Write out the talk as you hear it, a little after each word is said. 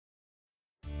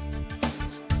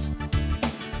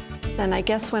And I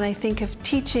guess when I think of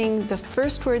teaching, the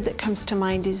first word that comes to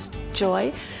mind is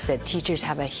joy. That teachers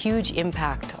have a huge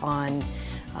impact on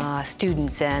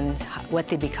students and what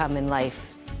they become in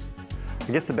life.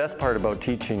 I guess the best part about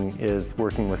teaching is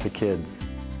working with the kids.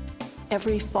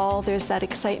 Every fall there's that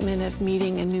excitement of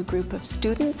meeting a new group of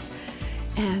students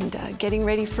and getting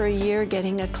ready for a year,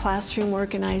 getting a classroom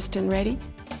organized and ready.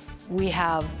 We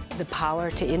have the power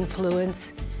to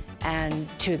influence and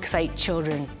to excite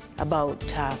children about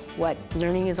what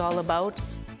learning is all about.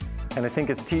 And I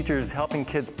think as teachers, helping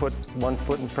kids put one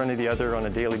foot in front of the other on a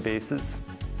daily basis,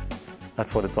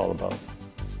 that's what it's all about.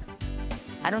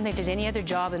 I don't think there's any other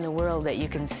job in the world that you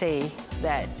can say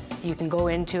that you can go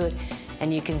into it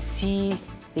and you can see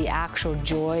the actual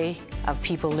joy of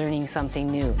people learning something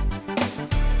new.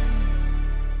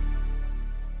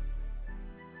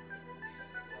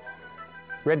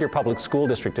 Red Deer Public School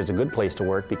District is a good place to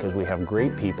work because we have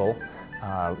great people,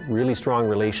 really strong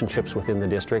relationships within the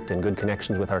district and good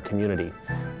connections with our community.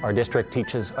 Our district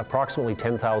teaches approximately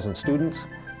 10,000 students.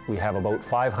 We have about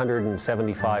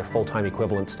 575 full-time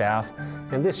equivalent staff,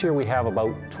 and this year we have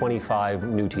about 25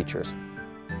 new teachers.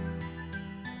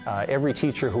 Every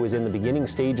teacher who is in the beginning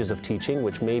stages of teaching,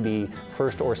 which may be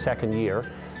first or second year,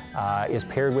 is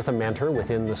paired with a mentor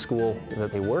within the school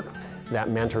that they work. That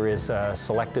mentor is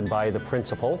selected by the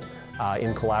principal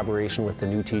in collaboration with the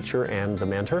new teacher and the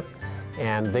mentor.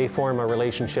 And they form a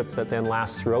relationship that then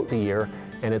lasts throughout the year,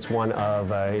 and it's one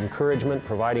of encouragement,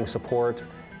 providing support,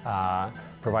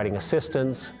 providing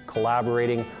assistance,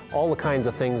 collaborating, all the kinds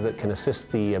of things that can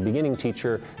assist the beginning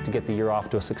teacher to get the year off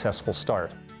to a successful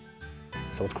start.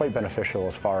 So it's quite beneficial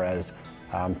as far as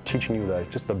teaching you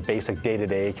just the basic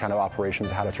day-to-day kind of operations,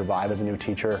 how to survive as a new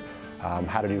teacher,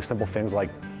 how to do simple things like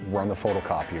run the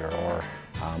photocopier, or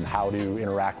how to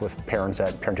interact with parents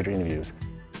at parent-teacher interviews.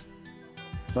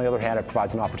 On the other hand, it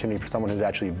provides an opportunity for someone who's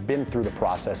actually been through the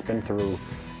process, been through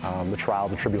the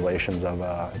trials and tribulations of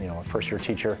a first-year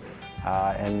teacher,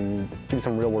 and give you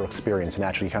some real-world experience and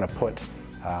actually kind of put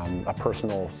a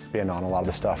personal spin on a lot of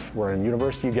the stuff. Where in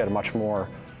university you get a much more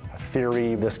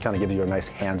theory. This kind of gives you a nice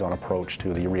hands-on approach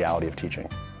to the reality of teaching.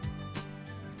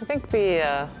 I think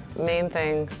the main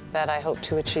thing that I hope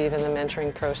to achieve in the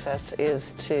mentoring process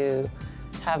is to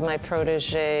have my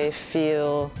protege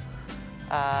feel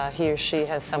he or she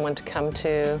has someone to come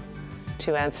to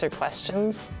answer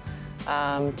questions,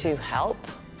 to help,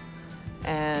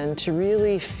 and to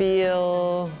really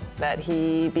feel that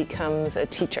he becomes a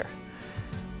teacher.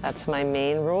 That's my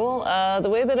main role. The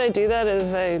way that I do that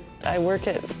is I work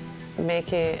at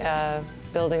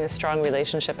building a strong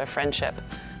relationship, a friendship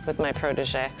with my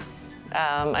protege.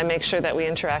 I make sure that we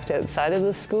interact outside of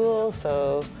the school,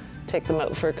 so take them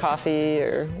out for coffee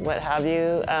or what have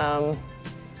you,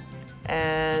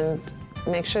 and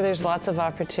make sure there's lots of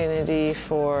opportunity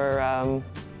for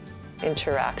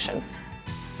interaction.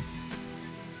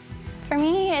 For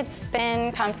me, it's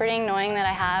been comforting knowing that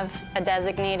I have a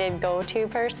designated go-to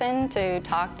person to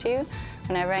talk to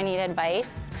whenever I need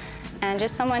advice, and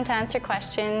just someone to answer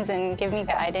questions and give me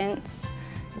guidance.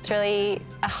 It's really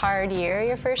a hard year,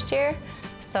 your first year,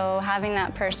 so having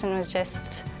that person was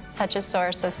just such a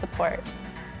source of support.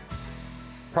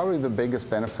 Probably the biggest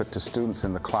benefit to students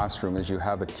in the classroom is you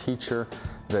have a teacher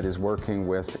that is working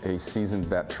with a seasoned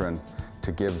veteran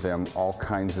to give them all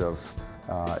kinds of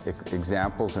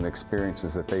examples and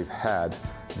experiences that they've had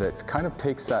that kind of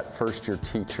takes that first-year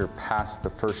teacher past the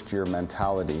first-year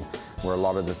mentality, where a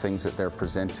lot of the things that they're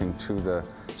presenting to the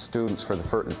students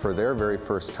for their very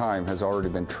first time has already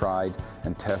been tried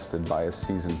and tested by a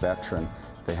seasoned veteran.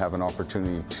 They have an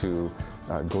opportunity to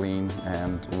glean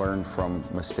and learn from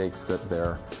mistakes that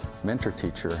their mentor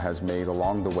teacher has made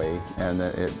along the way, and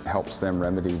it helps them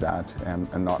remedy that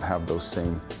and not have those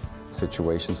same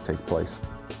situations take place.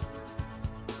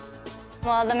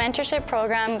 Well, the mentorship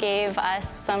program gave us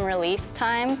some release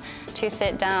time to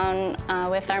sit down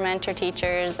with our mentor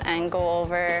teachers and go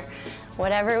over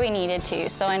whatever we needed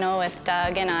to. So I know with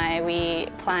Doug and I, we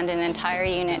planned an entire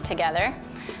unit together.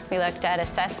 We looked at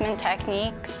assessment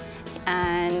techniques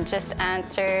and just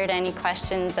answered any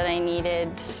questions that I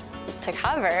needed to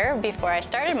cover before I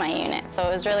started my unit. So it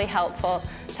was really helpful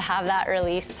to have that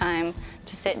release time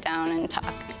to sit down and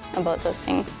talk about those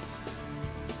things.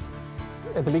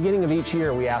 At the beginning of each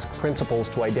year, we ask principals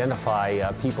to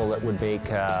identify people that would make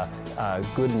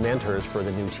good mentors for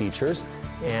the new teachers.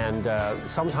 And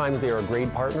sometimes they are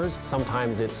grade partners,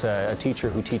 sometimes it's a teacher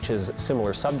who teaches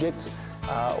similar subjects,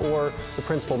 or the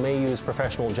principal may use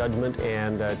professional judgment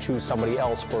and choose somebody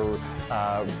else for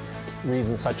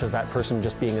reasons such as that person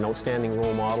just being an outstanding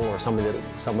role model or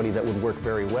somebody that would work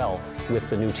very well with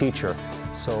the new teacher.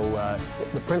 So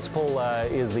the principal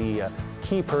is the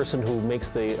key person who makes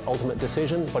the ultimate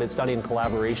decision, but it's done in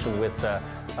collaboration with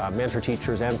mentor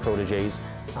teachers and proteges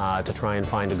to try and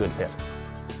find a good fit.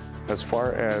 As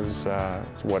far as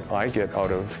what I get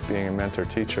out of being a mentor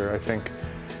teacher, I think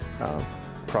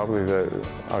probably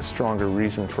a stronger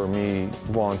reason for me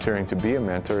volunteering to be a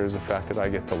mentor is the fact that I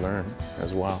get to learn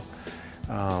as well.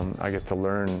 I get to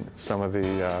learn some of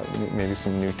the, maybe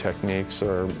some new techniques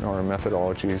or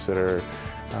methodologies that are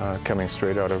coming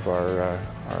straight out of our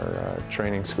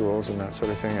training schools and that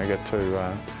sort of thing. I get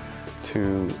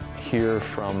to hear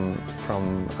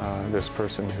from this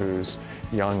person who's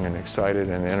young and excited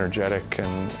and energetic,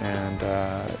 and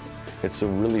it's a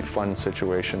really fun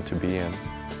situation to be in.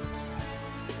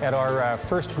 At our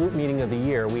first group meeting of the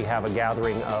year, we have a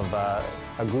gathering of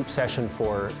a group session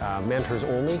for mentors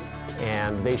only,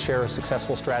 and they share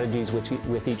successful strategies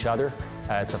with each other.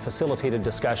 It's a facilitated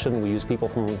discussion. We use people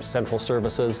from central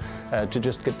services to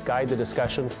just guide the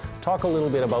discussion, talk a little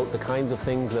bit about the kinds of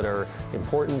things that are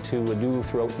important to do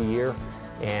throughout the year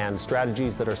and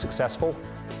strategies that are successful.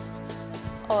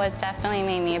 Oh, it's definitely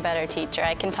made me a better teacher.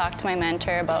 I can talk to my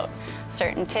mentor about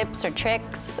certain tips or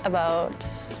tricks about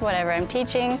whatever I'm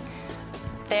teaching.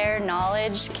 Their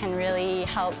knowledge can really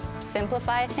help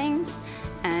simplify things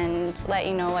and let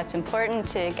you know what's important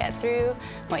to get through,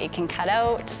 what you can cut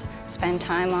out, spend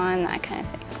time on, that kind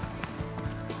of thing.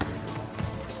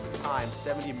 Time,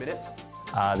 70 minutes.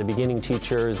 The beginning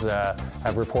teachers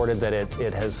have reported that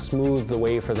it has smoothed the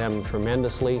way for them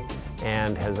tremendously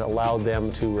and has allowed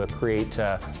them to create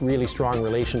really strong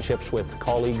relationships with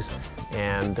colleagues.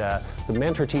 And the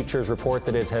mentor teachers report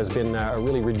that it has been a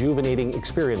really rejuvenating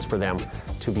experience for them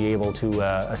to be able to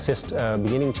assist a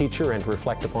beginning teacher and to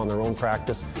reflect upon their own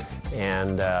practice.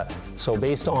 And so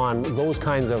based on those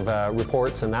kinds of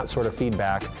reports and that sort of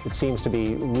feedback, it seems to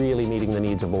be really meeting the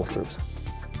needs of both groups.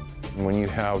 When you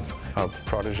have a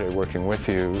protege working with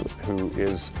you who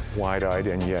is wide-eyed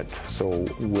and yet so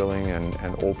willing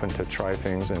and open to try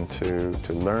things and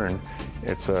to learn,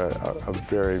 it's a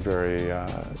very, very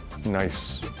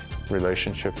nice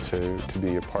relationship to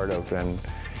be a part of and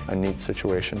a neat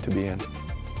situation to be in.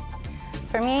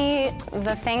 For me,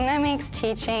 the thing that makes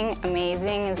teaching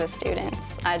amazing is the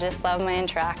students. I just love my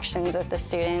interactions with the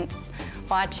students,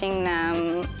 watching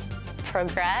them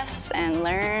progress and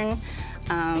learn.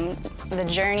 The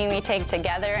journey we take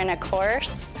together in a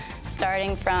course,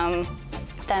 starting from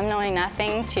them knowing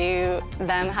nothing to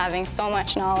them having so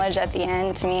much knowledge at the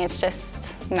end, to me it's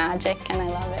just magic and I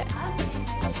love it.